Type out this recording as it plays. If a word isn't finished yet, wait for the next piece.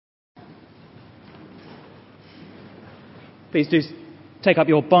Please do take up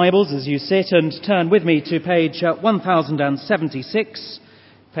your Bibles as you sit and turn with me to page 1076,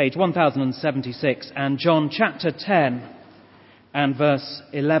 page 1076, and John chapter 10 and verse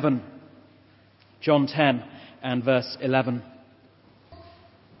 11. John 10 and verse 11.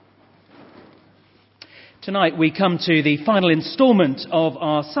 Tonight we come to the final instalment of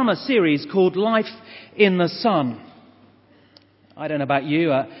our summer series called Life in the Sun. I don't know about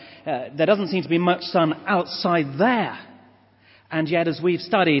you, there doesn't seem to be much sun outside there. And yet, as we've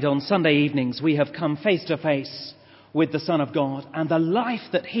studied on Sunday evenings, we have come face to face with the Son of God and the life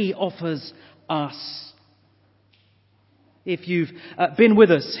that He offers us. If you've been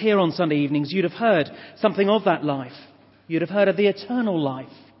with us here on Sunday evenings, you'd have heard something of that life. You'd have heard of the eternal life,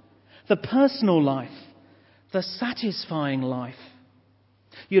 the personal life, the satisfying life.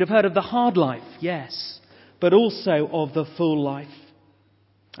 You'd have heard of the hard life, yes, but also of the full life.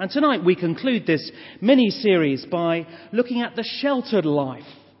 And tonight we conclude this mini-series by looking at the sheltered life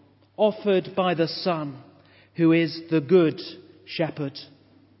offered by the Son, who is the Good Shepherd.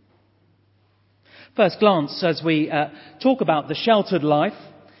 First glance, as we talk about the sheltered life,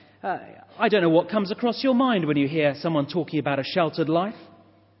 I don't know what comes across your mind when you hear someone talking about a sheltered life.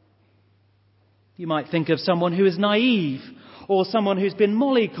 You might think of someone who is naive, or someone who's been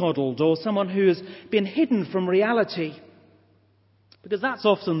mollycoddled, or someone who has been hidden from reality. Because that's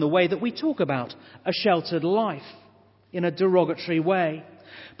often the way that we talk about a sheltered life, in a derogatory way.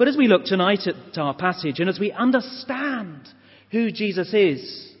 But as we look tonight at our passage, and as we understand who Jesus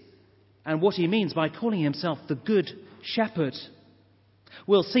is, and what He means by calling Himself the Good Shepherd,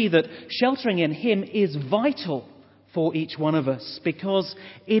 we'll see that sheltering in Him is vital for each one of us, because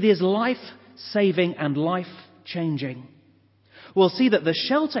it is life-saving and life-changing. We'll see that the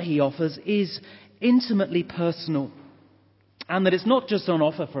shelter He offers is intimately personal, and that it's not just on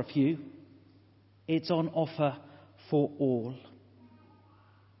offer for a few, it's on offer for all.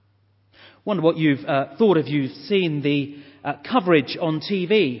 Wonder what you've thought of. You've seen the coverage on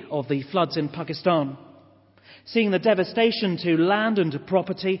TV of the floods in Pakistan, seeing the devastation to land and to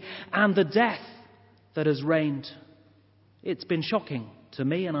property and the death that has reigned. It's been shocking to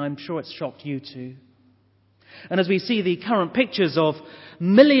me, and I'm sure it's shocked you too. And as we see the current pictures of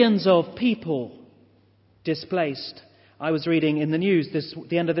millions of people displaced, I was reading in the news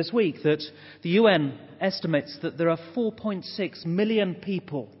the end of this week that the UN estimates that there are 4.6 million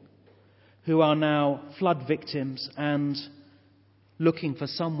people who are now flood victims and looking for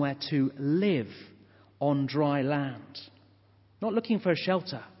somewhere to live on dry land. Not looking for a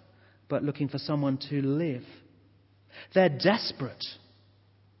shelter, but looking for someone to live. They're desperate.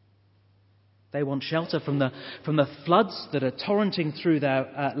 They want shelter from the floods that are torrenting through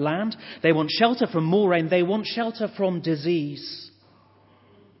their land. They want shelter from more rain. They want shelter from disease.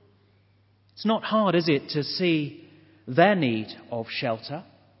 It's not hard, is it, to see their need of shelter?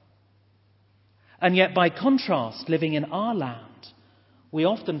 And yet, by contrast, living in our land, we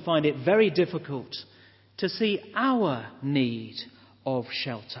often find it very difficult to see our need of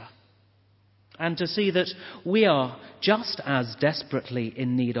shelter. And to see that we are just as desperately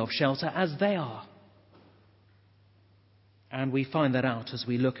in need of shelter as they are. And we find that out as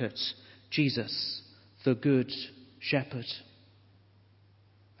we look at Jesus, the Good Shepherd.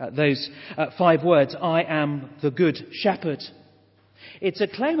 Those 5 words, I am the Good Shepherd. It's a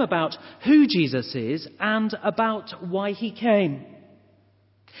claim about who Jesus is and about why He came.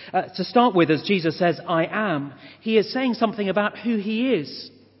 To start with, as Jesus says, I am, He is saying something about who He is.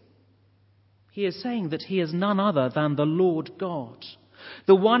 He is saying that He is none other than the Lord God,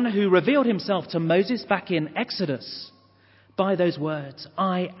 the one who revealed Himself to Moses back in Exodus by those words,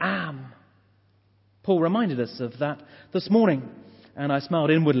 I am. Paul reminded us of that this morning, and I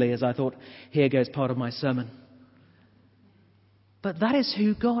smiled inwardly as I thought, here goes part of my sermon. But that is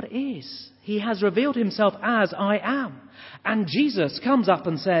who God is. He has revealed Himself as I am. And Jesus comes up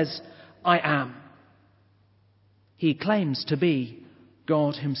and says, I am. He claims to be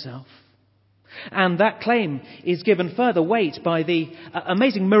God Himself. And that claim is given further weight by the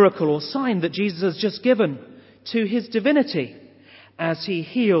amazing miracle or sign that Jesus has just given to His divinity as He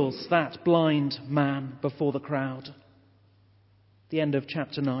heals that blind man before the crowd. The end of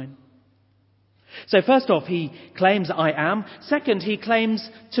chapter 9. So first off, He claims I am. Second, He claims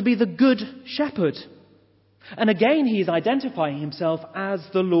to be the Good Shepherd. And again, He is identifying Himself as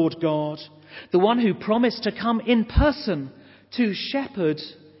the Lord God, the one who promised to come in person to shepherd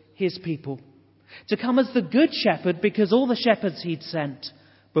His people. To come as the Good Shepherd because all the shepherds He'd sent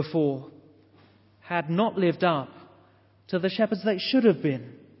before had not lived up to the shepherds they should have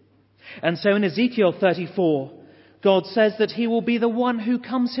been. And so in Ezekiel 34, God says that He will be the one who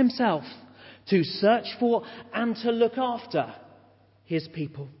comes Himself to search for and to look after his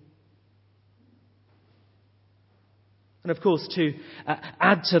people. And of course, to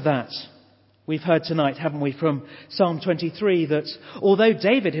add to that, we've heard tonight, haven't we, from Psalm 23, that although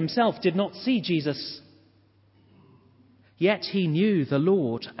David himself did not see Jesus, yet he knew the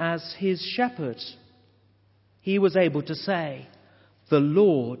Lord as his shepherd. He was able to say, "The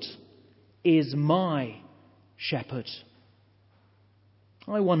Lord is my shepherd."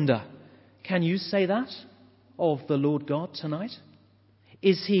 I wonder, can you say that of the Lord God tonight?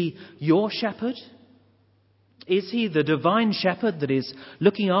 Is he your shepherd? Is he the divine shepherd that is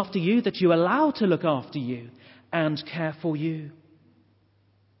looking after you, that you allow to look after you and care for you?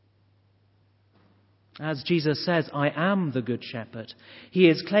 As Jesus says, "I am the good shepherd," he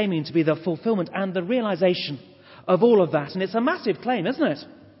is claiming to be the fulfillment and the realization of all of that. And it's a massive claim, isn't it?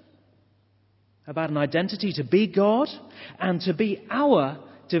 About an identity to be God and to be our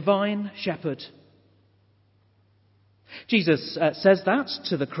divine shepherd. Jesus says that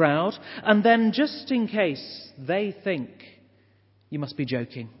to the crowd, and then just in case they think you must be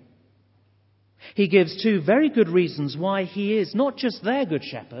joking, he gives two very good reasons why he is not just their good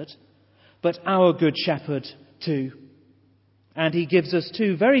shepherd, but our good shepherd too. And he gives us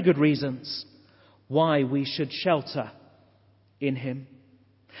two very good reasons why we should shelter in him.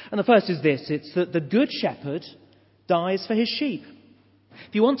 And the first is this: it's that the good shepherd dies for his sheep.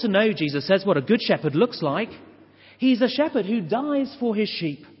 If you want to know, Jesus says, what a good shepherd looks like, he's a shepherd who dies for his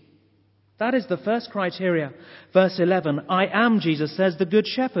sheep. That is the first criteria. Verse 11, "I am," Jesus says, "the good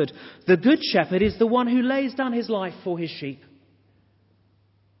shepherd." The good shepherd is the one who lays down his life for his sheep.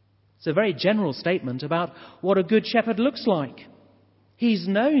 It's a very general statement about what a good shepherd looks like. He's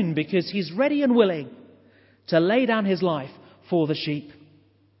known because he's ready and willing to lay down his life for the sheep.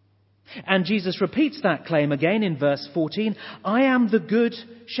 And Jesus repeats that claim again in verse 14, "I am the good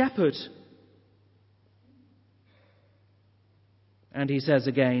shepherd." And he says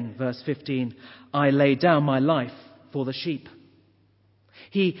again, verse 15, "I lay down my life for the sheep."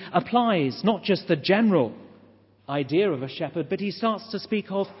 He applies not just the general idea of a shepherd, but he starts to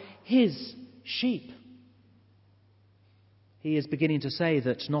speak of his sheep. He is beginning to say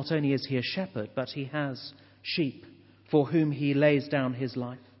that not only is he a shepherd, but he has sheep for whom he lays down his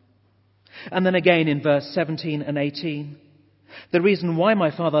life. And then again in verse 17 and 18, "The reason why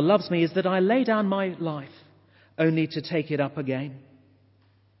my Father loves me is that I lay down my life only to take it up again."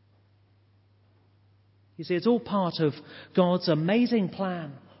 You see, it's all part of God's amazing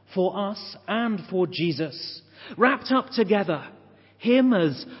plan for us and for Jesus, wrapped up together. Him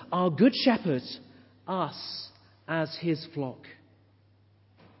as our good shepherd, us as his flock.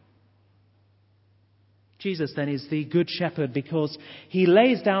 Jesus then is the good shepherd because he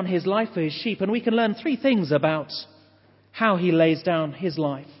lays down his life for his sheep, and we can learn three things about how he lays down his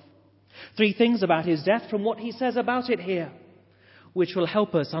life. Three things about his death from what he says about it here, which will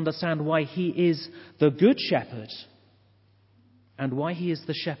help us understand why he is the good shepherd and why he is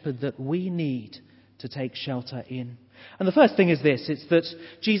the shepherd that we need to take shelter in. And the first thing is this: it's that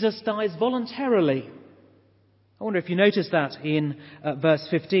Jesus dies voluntarily. I wonder if you notice that in verse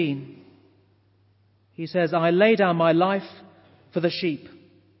 15. He says, "I lay down my life for the sheep."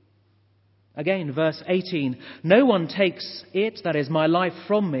 Again, verse 18, "No one takes it," that is my life,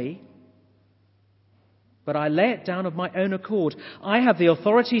 "from me, but I lay it down of my own accord." I have the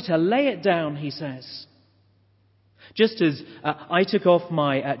authority to lay it down, he says. Just as I took off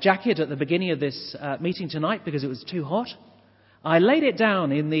my jacket at the beginning of this meeting tonight because it was too hot, I laid it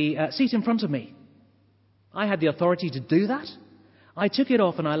down in the seat in front of me. I had the authority to do that. I took it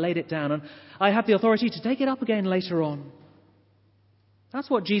off and I laid it down, and I have the authority to take it up again later on. That's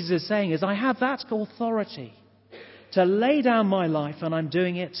what Jesus is saying, is I have that authority to lay down my life, and I'm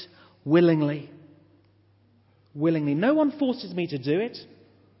doing it willingly. Willingly. No one forces me to do it.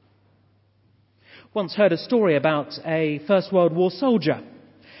 Once heard a story about a First World War soldier.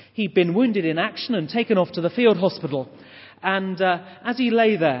 He'd been wounded in action and taken off to the field hospital. And as he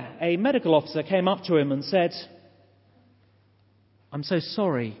lay there, a medical officer came up to him and said, "I'm so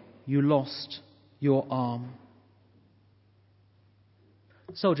sorry you lost your arm."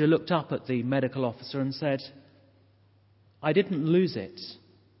 The soldier looked up at the medical officer and said, "I didn't lose it.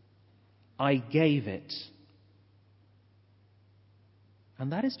 I gave it."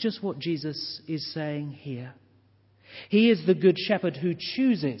 And that is just what Jesus is saying here. He is the good shepherd who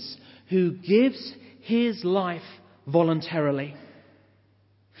chooses, who gives his life voluntarily.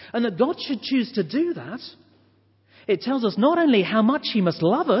 And that God should choose to do that, it tells us not only how much he must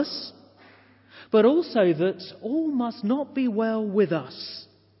love us, but also that all must not be well with us,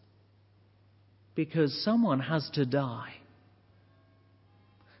 because someone has to die.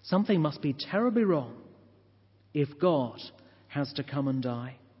 Something must be terribly wrong if God has to come and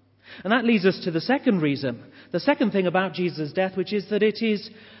die. And that leads us to the second reason, the second thing about Jesus' death, which is that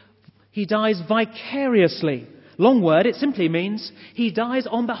he dies vicariously. Long word, it simply means he dies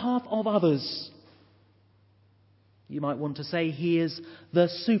on behalf of others. You might want to say he is the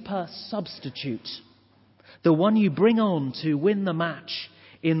super substitute, the one you bring on to win the match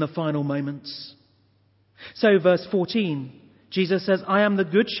in the final moments. So verse 14, Jesus says, I am the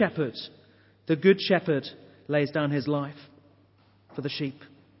good shepherd. The good shepherd lays down his life for the sheep.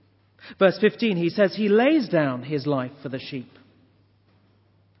 Verse 15, he says he lays down his life for the sheep.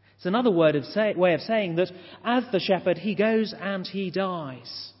 It's another way of saying that as the shepherd, he goes and he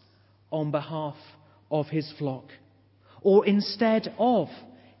dies on behalf of his flock, or instead of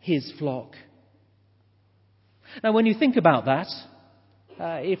his flock. Now, when you think about that,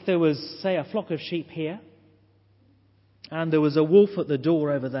 if there was, say, a flock of sheep here, and there was a wolf at the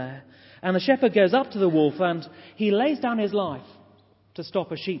door over there, and the shepherd goes up to the wolf and he lays down his life to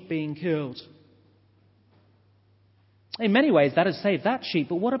stop a sheep being killed. In many ways, that has saved that sheep,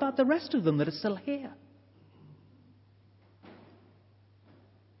 but what about the rest of them that are still here?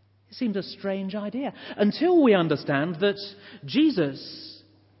 It seems a strange idea, until we understand that Jesus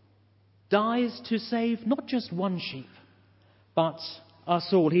dies to save not just one sheep, but us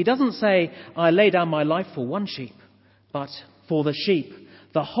all. He doesn't say, I lay down my life for one sheep, but for the sheep,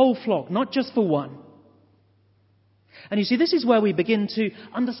 the whole flock, not just for one. And you see, this is where we begin to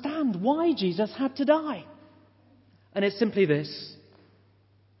understand why Jesus had to die. And it's simply this,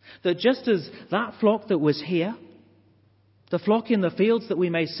 that just as that flock that was here, the flock in the fields that we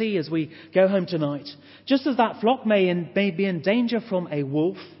may see as we go home tonight, just as that flock may be in danger from a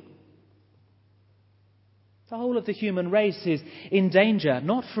wolf, the whole of the human race is in danger,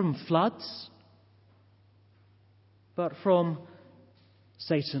 not from floods, but from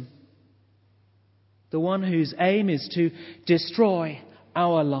Satan, the one whose aim is to destroy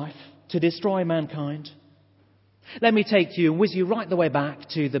our life, to destroy mankind. Let me take you and whiz you right the way back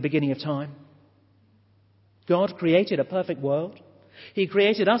to the beginning of time. God created a perfect world. He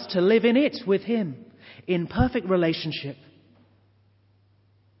created us to live in it with Him, in perfect relationship.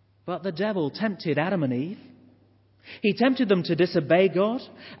 But the devil tempted Adam and Eve. He tempted them to disobey God,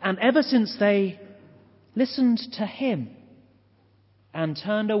 and ever since they listened to him and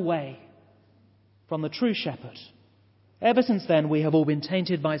turned away from the true shepherd, ever since then we have all been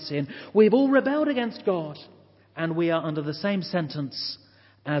tainted by sin. We've all rebelled against God, and we are under the same sentence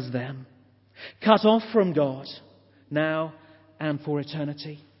as them. Cut off from God, now and for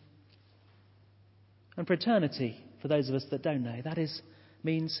eternity. And for eternity, for those of us that don't know,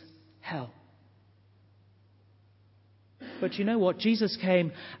 means hell. But you know what? Jesus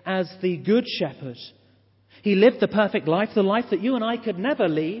came as the good shepherd. He lived the perfect life, the life that you and I could never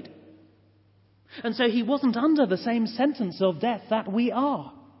lead. And so he wasn't under the same sentence of death that we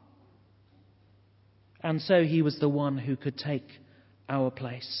are. And so he was the one who could take our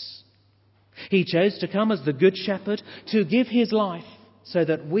place. He chose to come as the good shepherd to give his life so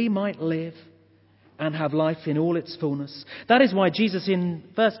that we might live and have life in all its fullness. That is why Jesus in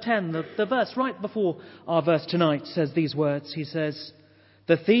verse 10, the verse right before our verse tonight, says these words. He says,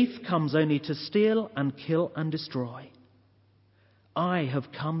 "The thief comes only to steal and kill and destroy. I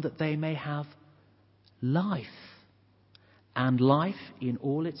have come that they may have life, and life in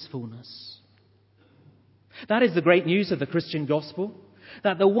all its fullness." That is the great news of the Christian gospel,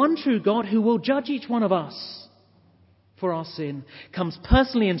 that the one true God who will judge each one of us for our sin comes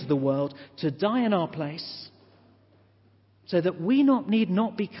personally into the world to die in our place so that we need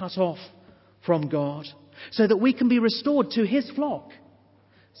not be cut off from God, so that we can be restored to his flock,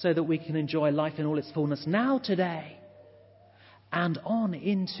 so that we can enjoy life in all its fullness now, today, and on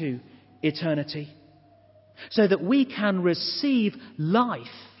into eternity, so that we can receive life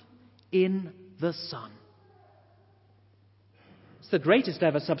in the Son. It's the greatest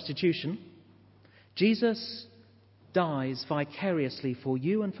ever substitution. Jesus dies vicariously for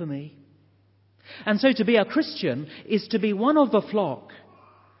you and for me. And so to be a Christian is to be one of the flock,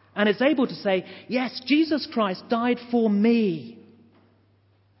 and it's able to say, yes, Jesus Christ died for me.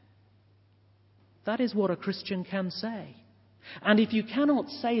 That is what a Christian can say. And if you cannot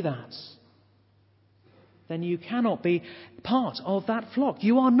say that, then you cannot be part of that flock.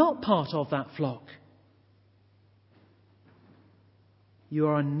 You are not part of that flock. You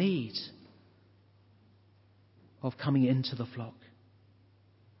are in need of coming into the flock.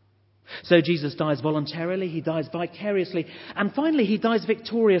 So Jesus dies voluntarily, he dies vicariously, and finally he dies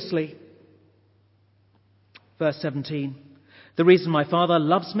victoriously. Verse 17, "The reason my Father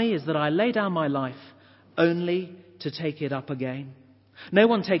loves me is that I lay down my life only to take it up again. No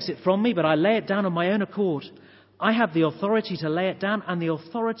one takes it from me, but I lay it down on my own accord. I have the authority to lay it down and the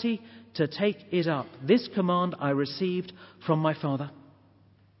authority to take it up. This command I received from my Father.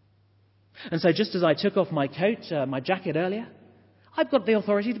 And so just as I took off my coat, my jacket earlier, I've got the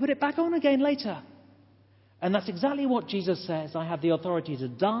authority to put it back on again later. And that's exactly what Jesus says. I have the authority to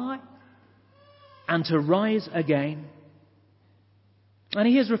die and to rise again. And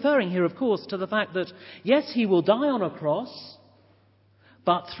he is referring here, of course, to the fact that, yes, he will die on a cross,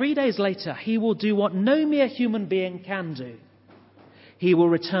 but 3 days later he will do what no mere human being can do. He will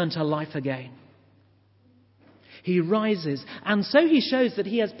return to life again. He rises, and so he shows that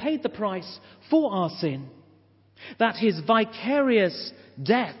he has paid the price for our sin, that his vicarious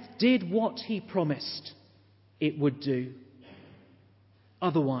death did what he promised it would do.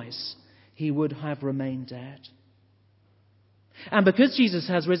 Otherwise, he would have remained dead. And because Jesus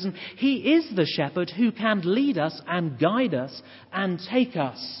has risen, he is the shepherd who can lead us and guide us and take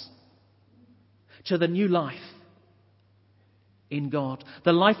us to the new life in God,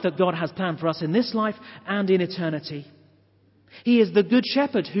 the life that God has planned for us in this life and in eternity. He is the good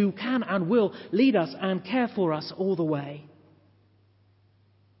shepherd who can and will lead us and care for us all the way.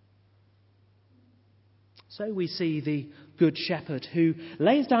 So we see the good shepherd who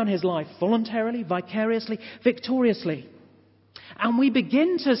lays down his life voluntarily, vicariously, victoriously. And we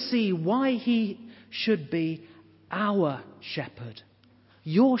begin to see why he should be our shepherd,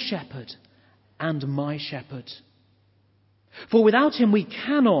 your shepherd, and my shepherd. For without him we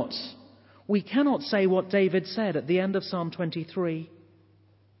cannot say what David said at the end of Psalm 23.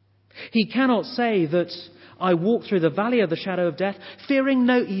 He cannot say that I walk through the valley of the shadow of death, fearing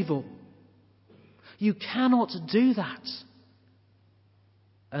no evil. You cannot do that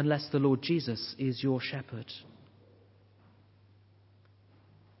unless the Lord Jesus is your shepherd.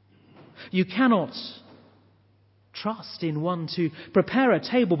 You cannot trust in one to prepare a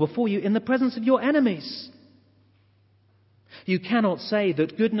table before you in the presence of your enemies. You cannot say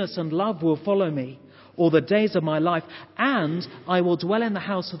that goodness and love will follow me all the days of my life, and I will dwell in the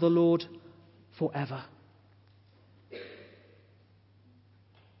house of the Lord forever.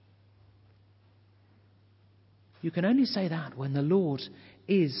 You can only say that when the Lord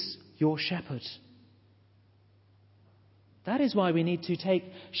is your shepherd. That is why we need to take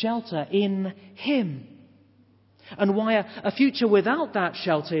shelter in him. And why a future without that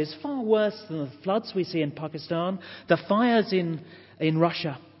shelter is far worse than the floods we see in Pakistan, the fires in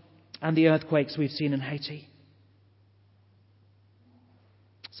Russia, and the earthquakes we've seen in Haiti.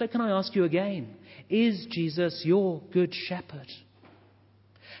 So can I ask you again, is Jesus your good shepherd?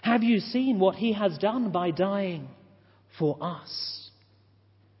 Have you seen what he has done by dying for us?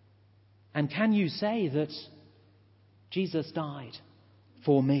 And can you say that Jesus died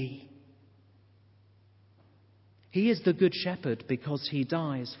for me? He is the good shepherd because he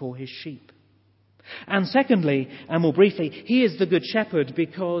dies for his sheep. And secondly, and more briefly, he is the good shepherd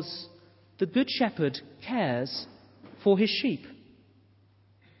because the good shepherd cares for his sheep.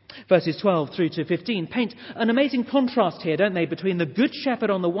 Verses 12 through to 15 paint an amazing contrast here, don't they, between the good shepherd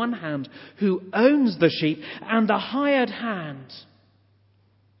on the one hand, who owns the sheep, and the hired hand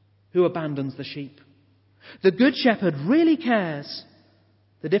who abandons the sheep. The good shepherd really cares.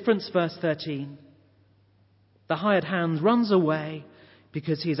 The difference, verse 13. The hired hand runs away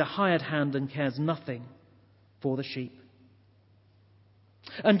because he's a hired hand and cares nothing for the sheep.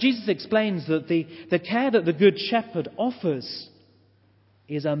 And Jesus explains that the care that the good shepherd offers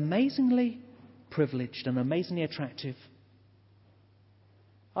is amazingly privileged and amazingly attractive.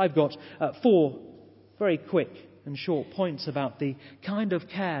 I've got 4 very quick and short points about the kind of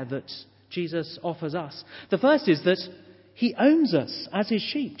care that Jesus offers us. The first is that he owns us as his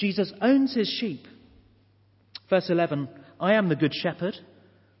sheep. Jesus owns his sheep. Verse 11, I am the good shepherd.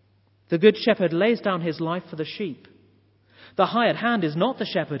 The good shepherd lays down his life for the sheep. The hired hand is not the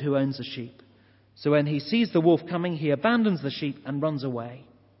shepherd who owns the sheep. So when he sees the wolf coming, he abandons the sheep and runs away.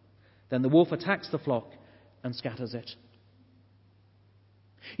 Then the wolf attacks the flock and scatters it.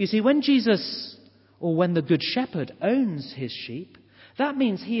 You see, when Jesus, or when the good shepherd owns his sheep, that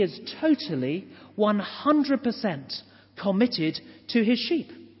means he is totally 100% committed to his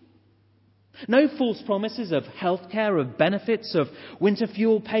sheep. No false promises of healthcare, of benefits, of winter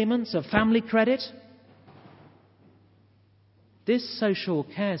fuel payments, of family credit. This social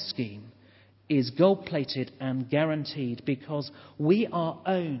care scheme is gold-plated and guaranteed because we are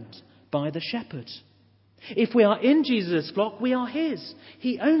owned by the shepherd. If we are in Jesus' flock, we are his.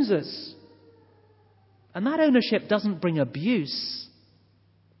 He owns us. And that ownership doesn't bring abuse,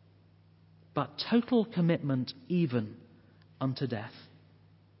 but total commitment even unto death.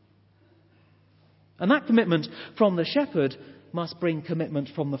 And that commitment from the shepherd must bring commitment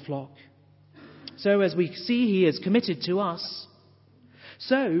from the flock. So as we see he is committed to us,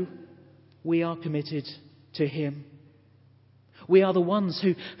 so we are committed to him. We are the ones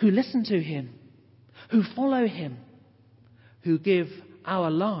who listen to him, who follow him, who give our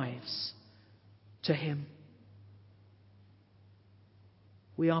lives to him.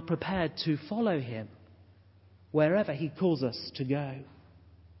 We are prepared to follow him wherever he calls us to go.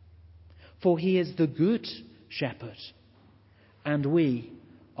 For he is the good shepherd, and we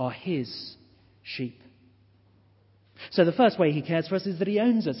are his sheep. So the first way he cares for us is that he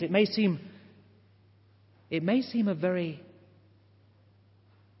owns us. It may seem a very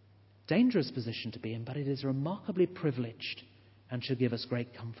dangerous position to be in, but it is remarkably privileged and should give us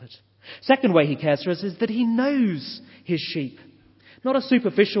great comfort. Second way he cares for us is that he knows his sheep. Not a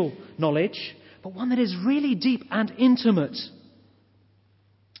superficial knowledge, but one that is really deep and intimate.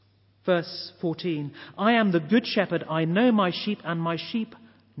 Verse 14, I am the good shepherd, I know my sheep, and my sheep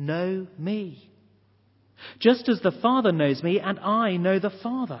know me. Just as the Father knows me, and I know the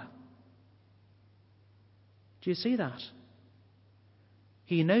Father. Do you see that?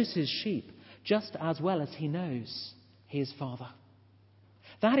 He knows his sheep just as well as he knows his Father.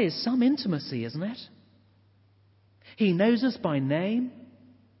 That is some intimacy, isn't it? He knows us by name.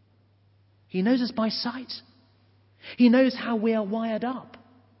 He knows us by sight. He knows how we are wired up.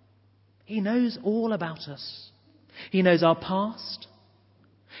 He knows all about us. He knows our past.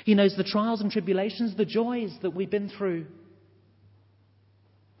 He knows the trials and tribulations, the joys that we've been through.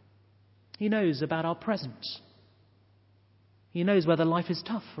 He knows about our present. He knows whether life is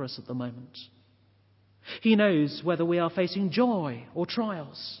tough for us at the moment. He knows whether we are facing joy or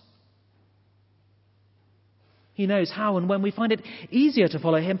trials. He knows how and when we find it easier to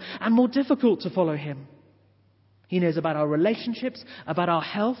follow him and more difficult to follow him. He knows about our relationships, about our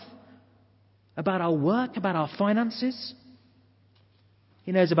health, about our work, about our finances.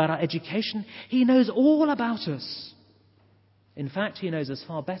 He knows about our education. He knows all about us. In fact, he knows us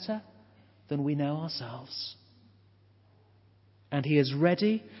far better than we know ourselves. And he is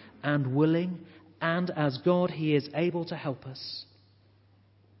ready and willing, and as God, he is able to help us.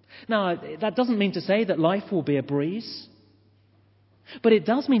 Now, that doesn't mean to say that life will be a breeze, but it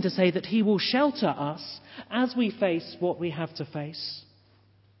does mean to say that he will shelter us as we face what we have to face.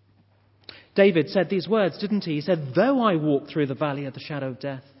 David said these words, didn't he? He said, though I walk through the valley of the shadow of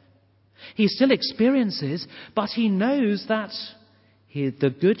death. He still experiences, but he knows that the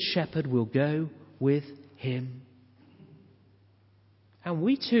good shepherd will go with him. And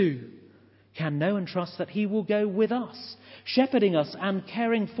we too can know and trust that he will go with us, shepherding us and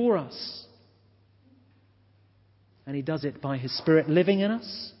caring for us. And he does it by his Spirit living in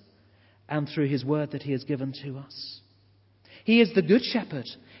us and through his word that he has given to us. He is the good shepherd.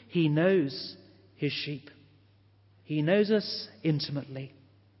 He knows his sheep. He knows us intimately.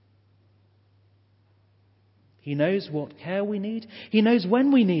 He knows what care we need. He knows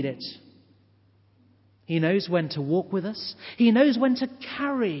when we need it. He knows when to walk with us. He knows when to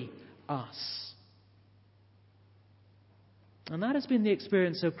carry us. And that has been the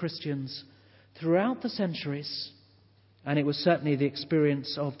experience of Christians throughout the centuries. And it was certainly the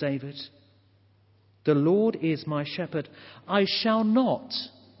experience of David. The Lord is my shepherd. I shall not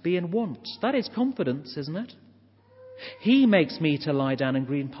be in want. That is confidence, isn't it? He makes me to lie down in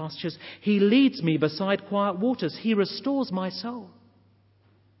green pastures. He leads me beside quiet waters. He restores my soul.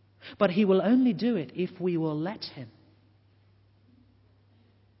 But he will only do it if we will let him.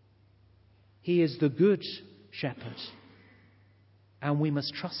 He is the good shepherd. And we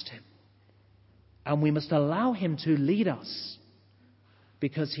must trust him. And we must allow him to lead us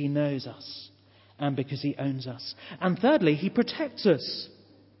because he knows us and because he owns us. And thirdly, he protects us.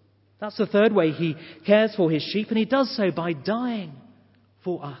 That's the third way he cares for his sheep, and he does so by dying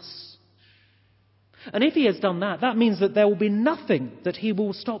for us. And if he has done that, that means that there will be nothing that he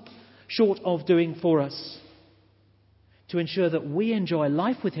will stop short of doing for us to ensure that we enjoy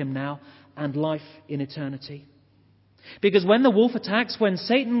life with him now and life in eternity. Because when the wolf attacks, when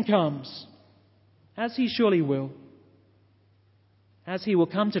Satan comes, as he surely will, as he will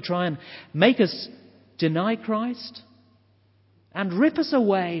come to try and make us deny Christ and rip us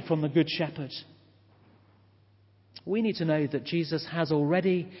away from the Good Shepherd, we need to know that Jesus has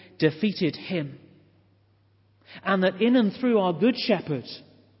already defeated him, and that in and through our Good Shepherd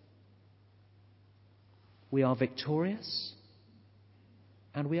we are victorious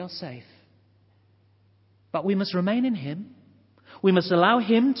and we are safe. But we must remain in him. We must allow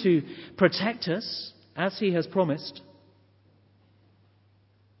him to protect us as he has promised.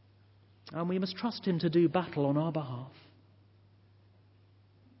 And we must trust him to do battle on our behalf.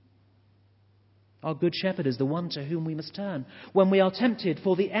 Our good shepherd is the one to whom we must turn when we are tempted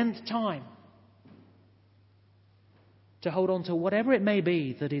for the nth time to hold on to whatever it may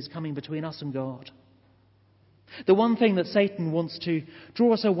be that is coming between us and God. The one thing that Satan wants to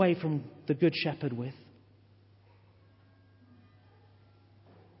draw us away from the good shepherd with.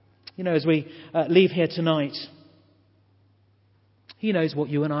 You know, as we leave here tonight, he knows what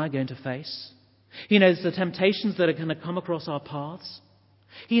you and I are going to face. He knows the temptations that are going to come across our paths.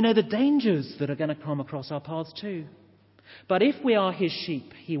 He knows the dangers that are going to come across our paths too. But if we are his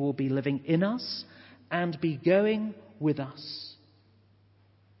sheep, he will be living in us and be going with us.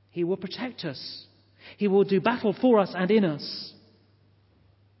 He will protect us. He will do battle for us and in us.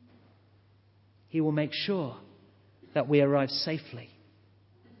 He will make sure that we arrive safely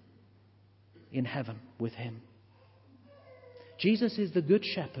in heaven with him. Jesus is the good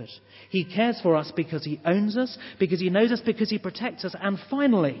shepherd. He cares for us because he owns us, because he knows us, because he protects us. And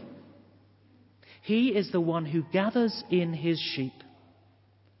finally, he is the one who gathers in his sheep.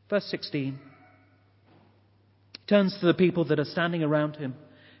 Verse 16. He turns to the people that are standing around him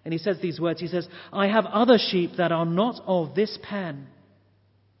and he says these words. He says, I have other sheep that are not of this pen.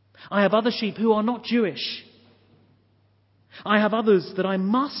 I have other sheep who are not Jewish. I have others that I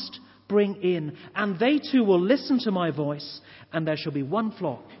must bring in, and they too will listen to my voice, and there shall be one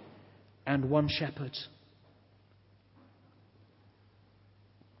flock and one shepherd.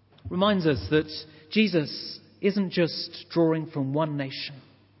 Reminds us that Jesus isn't just drawing from one nation.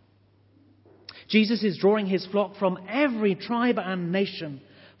 Jesus is drawing his flock from every tribe and nation,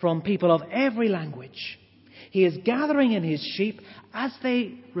 from people of every language. He is gathering in his sheep as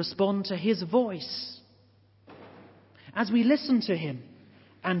they respond to his voice. As we listen to him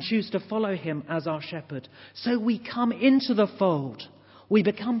and choose to follow him as our shepherd. So we come into the fold. We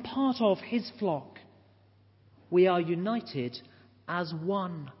become part of his flock. We are united as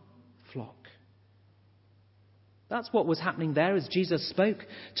one flock. That's what was happening there as Jesus spoke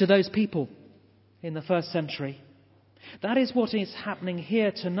to those people in the first century. That is what is happening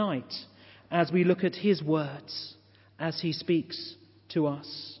here tonight as we look at his words, as he speaks to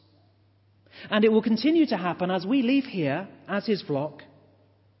us. And it will continue to happen as we leave here as his flock.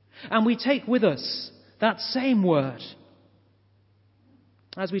 And we take with us that same word.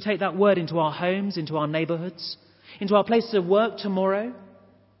 As we take that word into our homes, into our neighbourhoods, into our places of work tomorrow,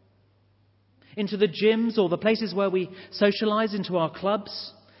 into the gyms or the places where we socialise, into our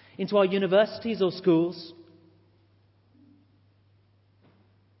clubs, into our universities or schools.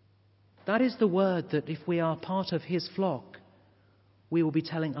 That is the word that if we are part of his flock, we will be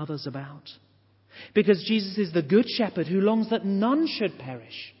telling others about. Because Jesus is the good shepherd who longs that none should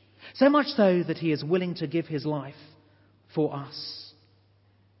perish. So much so that he is willing to give his life for us.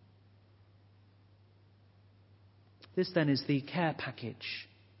 This then is the care package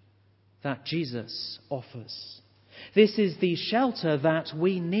that Jesus offers. This is the shelter that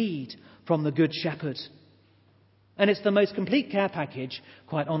we need from the Good Shepherd. And it's the most complete care package,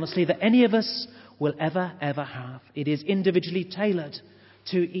 quite honestly, that any of us will ever have. It is individually tailored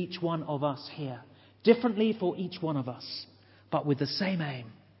to each one of us here. Differently for each one of us, but with the same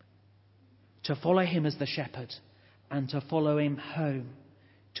aim. To follow him as the shepherd and to follow him home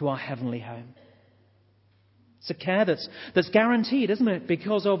to our heavenly home. It's a care that's guaranteed, isn't it?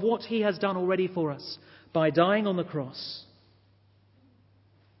 Because of what he has done already for us by dying on the cross.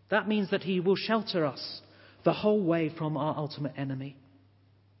 That means that he will shelter us the whole way from our ultimate enemy.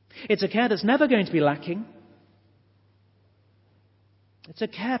 It's a care that's never going to be lacking. It's a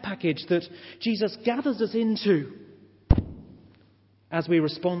care package that Jesus gathers us into as we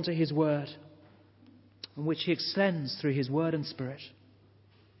respond to his word, and which he extends through his word and spirit.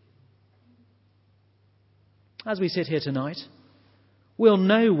 As we sit here tonight, we'll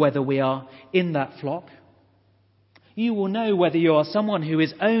know whether we are in that flock. You will know whether you are someone who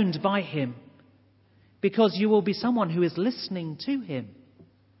is owned by him, because you will be someone who is listening to him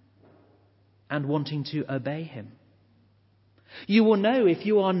and wanting to obey him. You will know if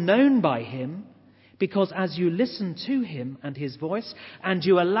you are known by him, because as you listen to him and his voice, and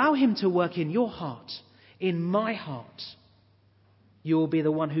you allow him to work in your heart, in my heart, you will be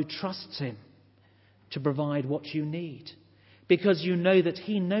the one who trusts him to provide what you need, because you know that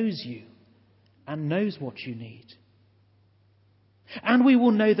he knows you and knows what you need. And we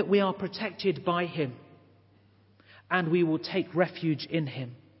will know that we are protected by him, and we will take refuge in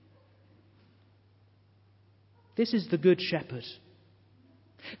him. This is the Good Shepherd.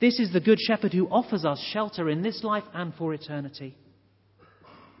 This is the Good Shepherd who offers us shelter in this life and for eternity.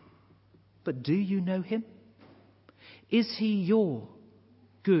 But do you know him? Is he your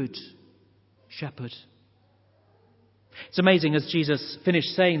Good Shepherd? It's amazing as Jesus finished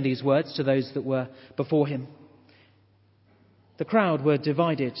saying these words to those that were before him. The crowd were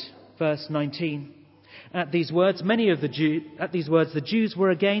divided. Verse 19. At these words, the Jews were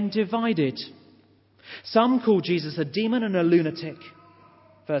again divided. Some called Jesus a demon and a lunatic.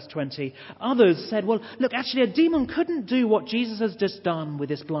 Verse 20. Others said, well, look, actually a demon couldn't do what Jesus has just done with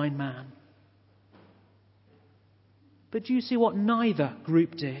this blind man. But do you see what neither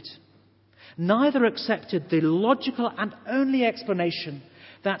group did? Neither accepted the logical and only explanation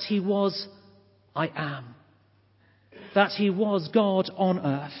that he was I am. That he was God on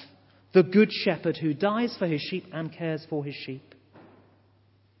earth, the good shepherd who dies for his sheep and cares for his sheep.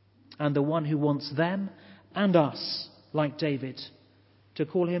 And the one who wants them and us, like David, to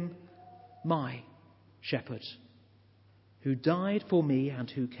call him my shepherd, who died for me and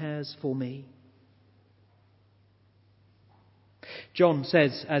who cares for me. John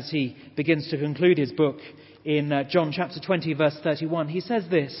says, as he begins to conclude his book in John chapter 20, verse 31, he says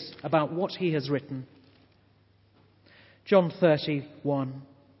this about what he has written. John 31,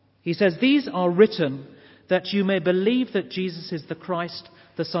 he says, "These are written that you may believe that Jesus is the Christ,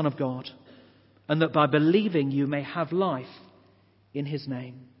 the Son of God, and that by believing you may have life in his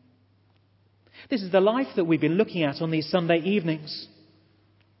name." This is the life that we've been looking at on these Sunday evenings.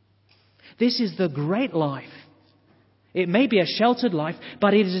 This is the great life. It may be a sheltered life,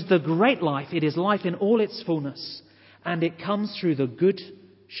 but it is the great life. It is life in all its fullness. And it comes through the Good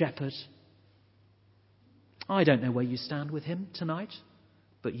Shepherd. I don't know where you stand with him tonight,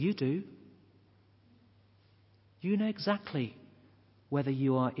 but you do. You know exactly whether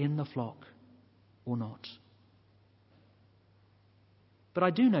you are in the flock or not. But I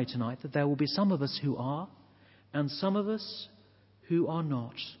do know tonight that there will be some of us who are, and some of us who are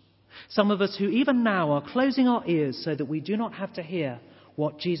not. Some of us who even now are closing our ears so that we do not have to hear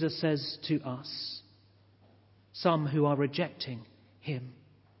what Jesus says to us. Some who are rejecting him.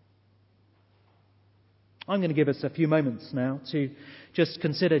 I'm going to give us a few moments now to just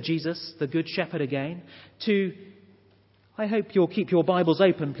consider Jesus, the Good Shepherd again. I hope you'll keep your Bibles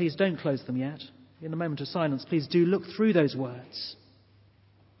open. Please don't close them yet. In the moment of silence, please do look through those words.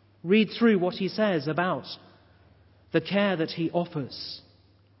 Read through what he says about the care that he offers.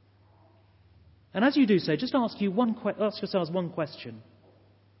 And as you do so, just ask yourselves one question.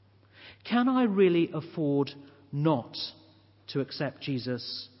 Can I really afford not to accept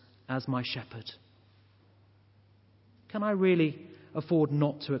Jesus as my shepherd? Can I really afford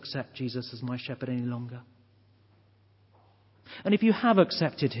not to accept Jesus as my shepherd any longer? And if you have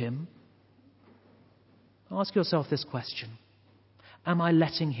accepted him, ask yourself this question. Am I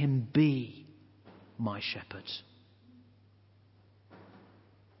letting him be my shepherd?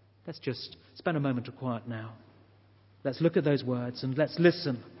 Let's just spend a moment of quiet now. Let's look at those words and let's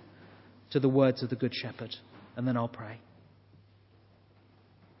listen to the words of the Good Shepherd, and then I'll pray.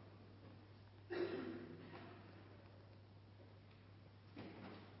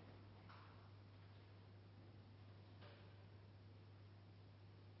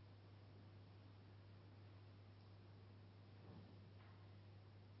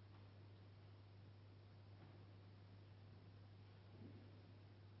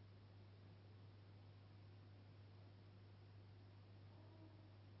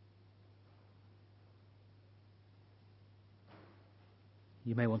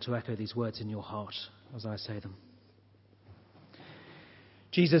 You may want to echo these words in your heart as I say them.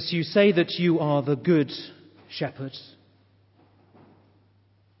 Jesus, you say that you are the Good Shepherd.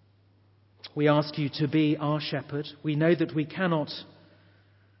 We ask you to be our shepherd. We know that we cannot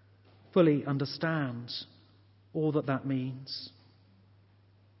fully understand all that means.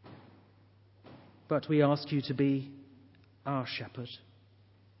 But we ask you to be our shepherd.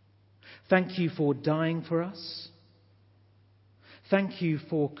 Thank you for dying for us. Thank you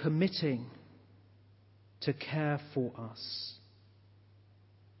for committing to care for us.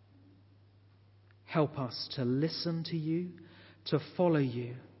 Help us to listen to you, to follow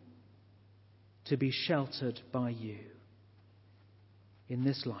you, to be sheltered by you in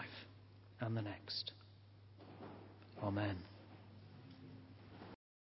this life and the next. Amen.